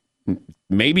disappear?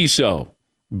 Maybe so,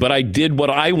 but I did what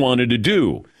I wanted to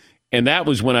do. And that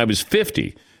was when I was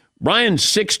 50. Brian's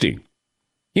 60.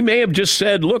 He may have just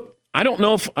said, look, I don't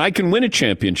know if I can win a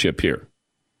championship here.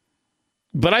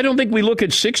 But I don't think we look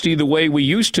at 60 the way we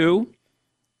used to,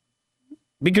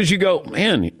 because you go,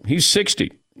 man, he's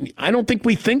 60. I don't think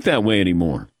we think that way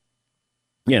anymore.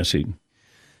 Yes, Eden.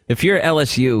 If you're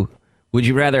LSU, would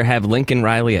you rather have Lincoln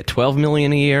Riley at $12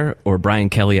 million a year or Brian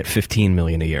Kelly at $15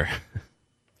 million a year?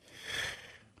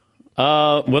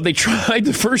 Well, they tried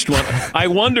the first one. I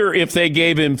wonder if they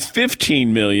gave him $15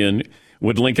 million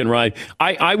with Lincoln Riley.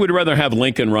 I would rather have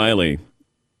Lincoln Riley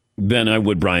than I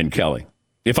would Brian Kelly.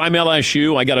 If I'm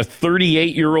LSU, I got a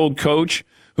 38-year-old coach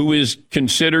who is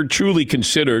truly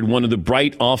considered one of the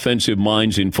bright offensive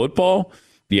minds in football.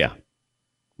 Yeah,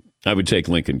 I would take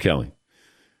Lincoln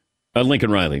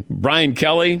Riley. Brian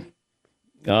Kelly,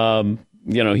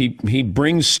 he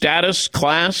brings status,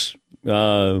 class.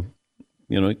 You're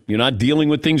not dealing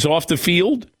with things off the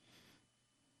field.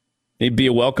 He'd be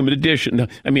a welcome addition.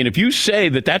 I mean, if you say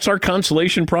that that's our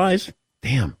consolation prize,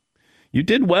 damn, you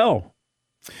did well.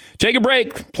 Take a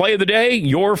break. Play of the day.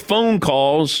 Your phone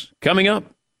calls coming up.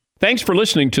 Thanks for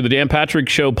listening to the Dan Patrick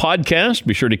Show podcast.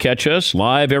 Be sure to catch us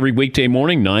live every weekday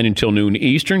morning, 9 until noon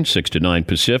Eastern, 6 to 9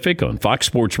 Pacific on Fox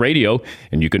Sports Radio.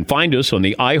 And you can find us on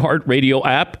the iHeartRadio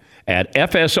app at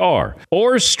FSR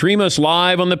or stream us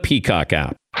live on the Peacock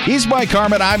app. He's Mike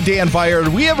Harmon. I'm Dan Byer.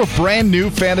 We have a brand new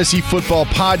fantasy football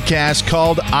podcast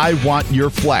called I Want Your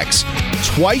Flex.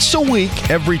 Twice a week,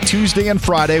 every Tuesday and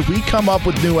Friday, we come up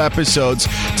with new episodes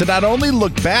to not only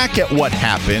look back at what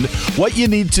happened, what you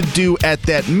need to do at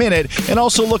that minute, and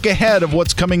also look ahead of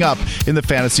what's coming up in the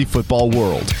fantasy football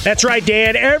world. That's right,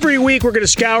 Dan. Every week we're going to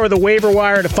scour the waiver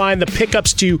wire to find the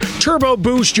pickups to turbo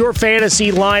boost your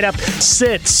fantasy lineup,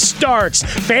 sits, starts,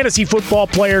 fantasy football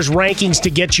players' rankings to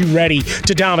get you ready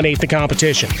to dominate the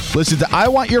competition. Listen to I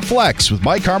Want Your Flex with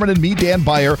Mike Harmon and me, Dan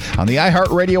Byer, on the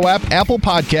iHeartRadio app, Apple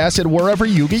Podcasts, and wherever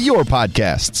you get your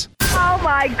podcasts. Oh,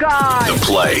 my God. The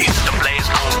play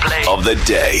of the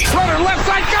day. Runner left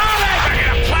side, got it! They're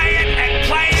going to play it and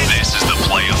play it. This is the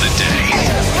play of the day.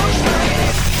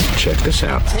 Check this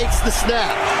out. Takes the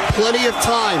snap. Plenty of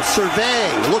time.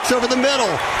 Surveying. Looks over the middle.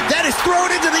 That is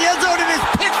thrown into the end zone and is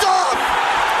picked off.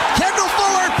 Kendall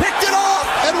Fuller picked it off,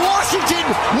 and Washington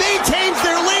maintains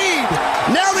their lead.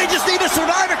 Now they just need to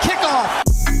survive a kickoff.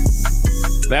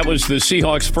 That was the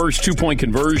Seahawks' first two-point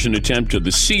conversion attempt of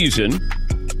the season.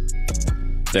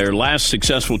 Their last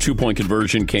successful two-point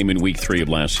conversion came in Week 3 of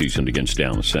last season against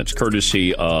Dallas. That's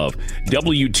courtesy of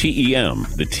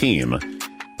WTEM, the team,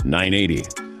 980.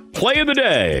 Play of the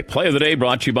day. Play of the day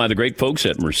brought to you by the great folks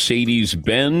at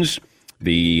Mercedes-Benz.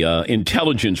 The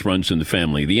intelligence runs in the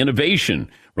family. The innovation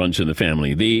runs in the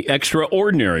family. The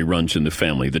extraordinary runs in the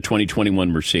family. The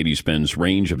 2021 Mercedes-Benz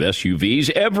range of SUVs.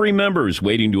 Every member is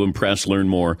waiting to impress. Learn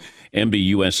more.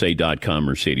 MBUSA.com.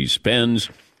 Mercedes-Benz.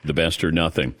 The best or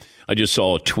nothing. I just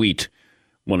saw a tweet,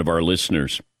 one of our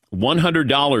listeners.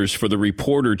 $100 for the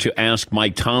reporter to ask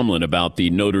Mike Tomlin about the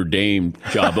Notre Dame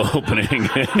job opening.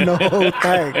 No,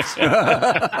 thanks.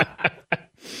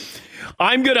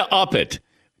 I'm going to up it.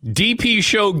 DP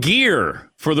show gear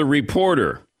for the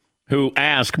reporter who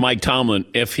asked Mike Tomlin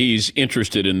if he's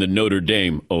interested in the Notre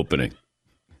Dame opening.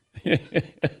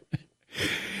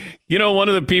 One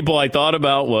of the people I thought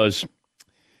about was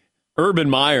Urban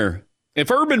Meyer. If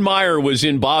Urban Meyer was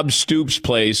in Bob Stoops'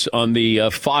 place on the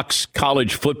Fox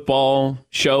college football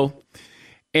show,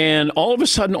 and all of a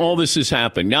sudden all this has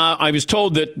happened. Now, I was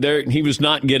told that he was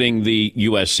not getting the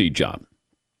USC job.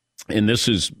 And this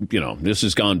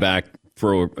has gone back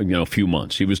for a few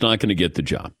months. He was not going to get the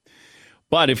job.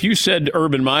 But if you said to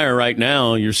Urban Meyer right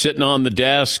now, you're sitting on the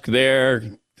desk there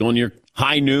doing your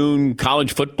high noon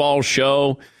college football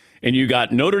show, and you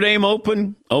got Notre Dame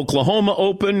open, Oklahoma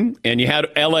open, and you had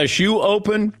LSU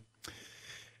open,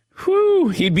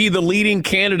 he'd be the leading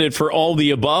candidate for all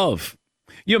the above.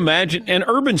 You imagine, and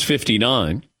Urban's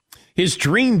 59. His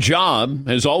dream job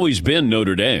has always been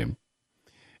Notre Dame.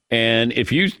 And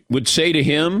if you would say to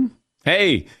him,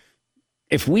 hey,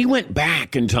 if we went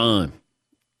back in time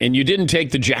and you didn't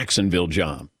take the Jacksonville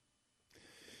job,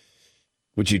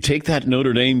 would you take that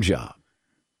Notre Dame job?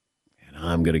 And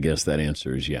I'm going to guess that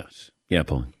answer is yes. Yeah,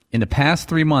 Paul. In the past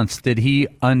 3 months, did he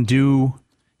undo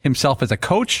himself as a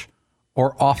coach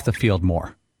or off the field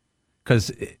more?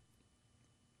 Because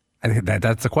I think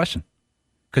that's the question.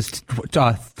 Because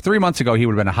 3 months ago, he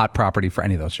would have been a hot property for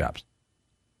any of those jobs.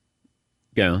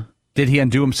 Yeah. Did he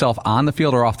undo himself on the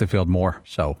field or off the field more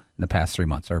so in the past 3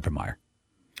 months, Urban Meyer?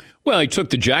 Well, he took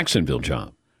the Jacksonville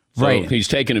job. So right. He's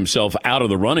taken himself out of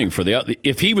the running for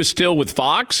if he was still with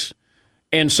Fox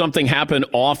and something happened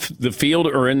off the field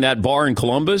or in that bar in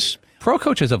Columbus. Pro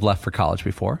coaches have left for college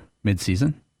before,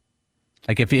 mid-season.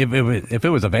 Like if it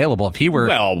was available, if he were...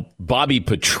 Well, Bobby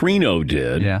Petrino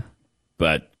did. Yeah.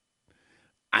 But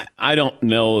I don't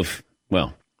know if...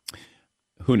 Well,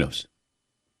 who knows?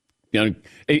 You know,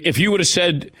 if you would have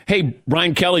said, hey,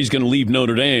 Brian Kelly's going to leave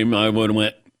Notre Dame, I would have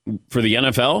went for the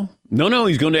NFL. No,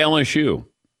 he's going to LSU.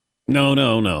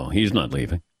 No, he's not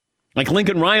leaving. Like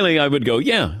Lincoln Riley, I would go,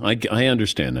 yeah, I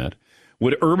understand that.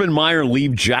 Would Urban Meyer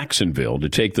leave Jacksonville to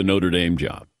take the Notre Dame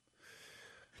job?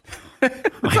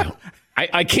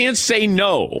 I can't say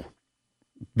no,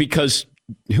 because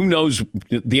who knows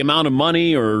the amount of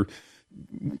money, or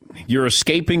you're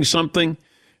escaping something.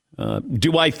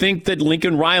 Do I think that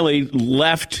Lincoln Riley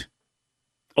left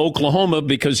Oklahoma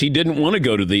because he didn't want to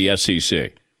go to the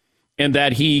SEC, and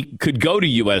that he could go to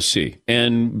USC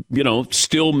and,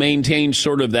 still maintain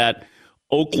sort of that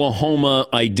Oklahoma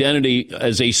identity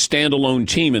as a standalone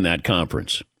team in that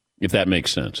conference, if that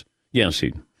makes sense? Yes,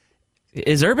 Eden.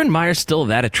 Is Urban Meyer still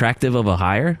that attractive of a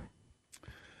hire?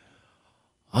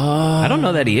 I don't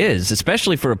know that he is,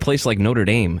 especially for a place like Notre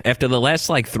Dame. After the last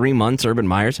 3 months Urban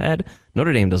Meyer's had,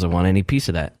 Notre Dame doesn't want any piece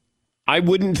of that. I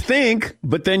wouldn't think,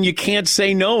 but then you can't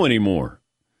say no anymore.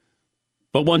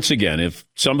 But once again, if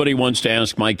somebody wants to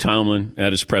ask Mike Tomlin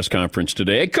at his press conference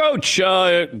today, hey, Coach,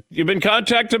 you've been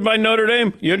contacted by Notre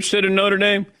Dame? You interested in Notre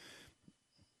Dame?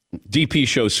 DP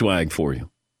show swag for you.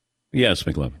 Yes,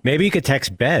 McLovin. Maybe you could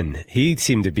text Ben. He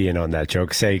seemed to be in on that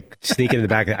joke. Say, sneak in the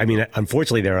back. I mean,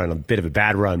 unfortunately, they're on a bit of a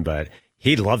bad run, but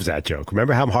he loves that joke.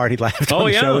 Remember how hard he laughed on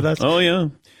the show with us? Oh,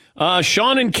 yeah.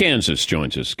 Sean in Kansas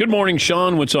joins us. Good morning,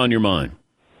 Sean. What's on your mind?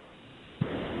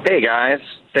 Hey, guys.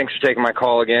 Thanks for taking my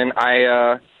call again.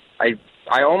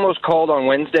 I almost called on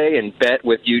Wednesday and bet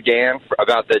with you, Dan,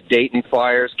 about the Dayton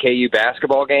Flyers KU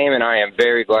basketball game, and I am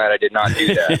very glad I did not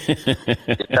do that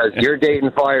because your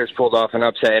Dayton Flyers pulled off an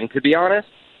upset. And to be honest,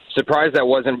 surprised that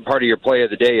wasn't part of your play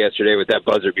of the day yesterday with that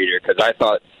buzzer beater, because I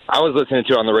thought I was listening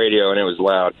to it on the radio and it was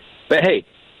loud. But hey,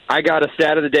 I got a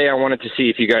stat of the day I wanted to see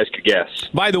if you guys could guess.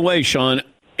 By the way, Sean,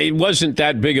 it wasn't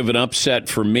that big of an upset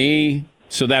for me.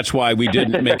 So that's why we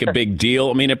didn't make a big deal.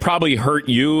 I mean, it probably hurt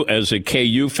you as a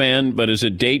KU fan, but as a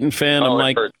Dayton fan, I'm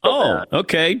like,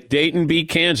 okay, Dayton beat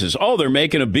Kansas. Oh, they're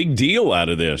making a big deal out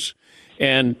of this.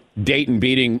 And Dayton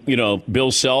beating,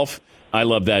 Bill Self, I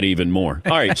love that even more.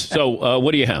 All right, so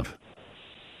what do you have?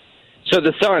 So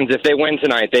the Suns, if they win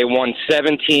tonight, they won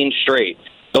 17 straight.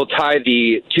 They'll tie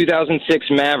the 2006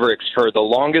 Mavericks for the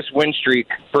longest win streak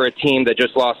for a team that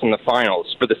just lost in the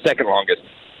finals, for the second longest.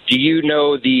 Do you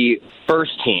know the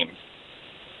first team?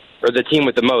 Or the team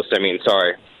with the most,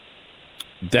 sorry.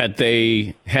 That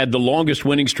they had the longest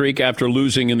winning streak after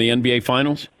losing in the NBA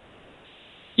Finals?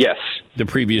 Yes. The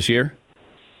previous year?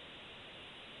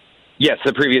 Yes,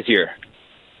 the previous year.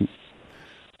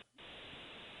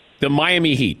 The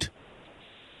Miami Heat?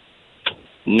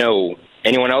 No.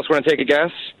 Anyone else want to take a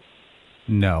guess?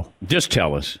 No. Just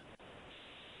tell us.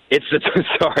 It's the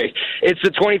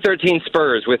 2013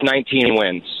 Spurs with 19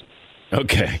 wins.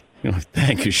 Okay.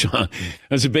 Thank you, Sean.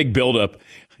 That's a big buildup.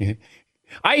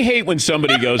 I hate when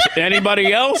somebody goes,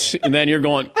 anybody else? And then you're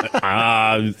going,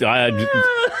 the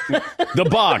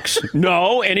Bucks.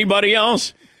 No. Anybody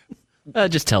else?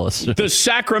 Just tell us. The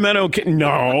Sacramento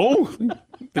No.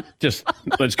 Just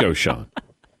let's go, Sean.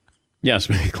 Yes,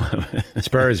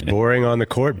 Spurs boring on the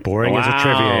court. Boring is a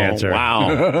trivia answer.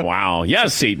 Wow.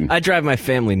 Yes, Seton. I drive my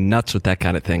family nuts with that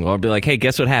kind of thing. I'll be like, hey,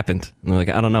 guess what happened? And they're like,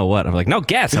 I don't know what. I'm like, no,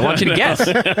 guess. I want you to guess.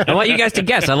 I want you guys to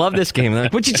guess. I love this game. And they're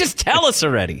like, would you just tell us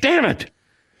already? Damn it.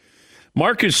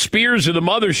 Marcus Spears of the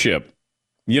mothership.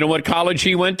 You know what college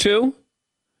he went to?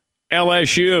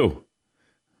 LSU.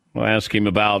 We'll ask him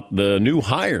about the new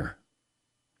hire.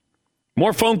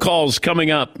 More phone calls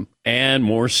coming up and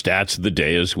more stats of the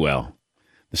day as well.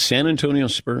 The San Antonio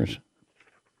Spurs.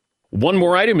 One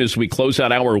more item as we close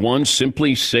out hour one,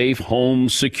 Simply Safe Home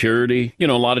Security. A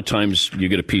lot of times you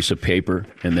get a piece of paper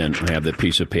and then I have that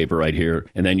piece of paper right here.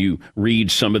 And then you read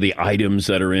some of the items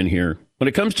that are in here. When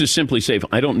it comes to Simply Safe,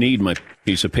 I don't need my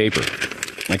piece of paper.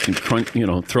 I can,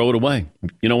 throw it away.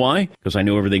 You know why? Because I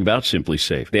know everything about Simply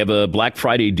Safe. They have a Black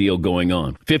Friday deal going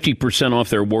on. 50% off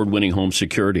their award-winning home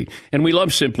security. And we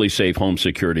love Simply Safe Home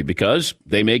Security because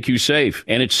they make you safe.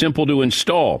 And it's simple to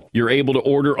install. You're able to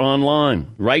order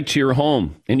online right to your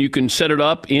home. And you can set it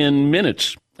up in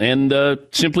minutes. and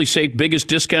Simply Safe biggest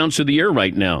discounts of the year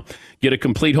right now. Get a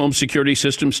complete home security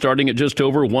system starting at just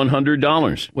over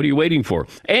 $100. What are you waiting for?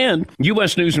 And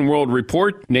U.S. News & World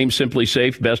Report named Simply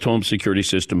Safe best home security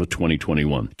system of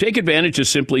 2021. Take advantage of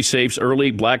Simply Safe's early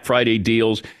Black Friday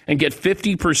deals and get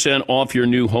 50% off your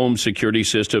new home security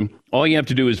system. All you have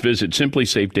to do is visit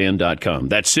simplysafedan.com.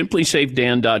 That's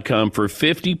simplysafedan.com for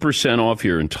 50% off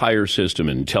your entire system,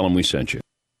 and tell them we sent you.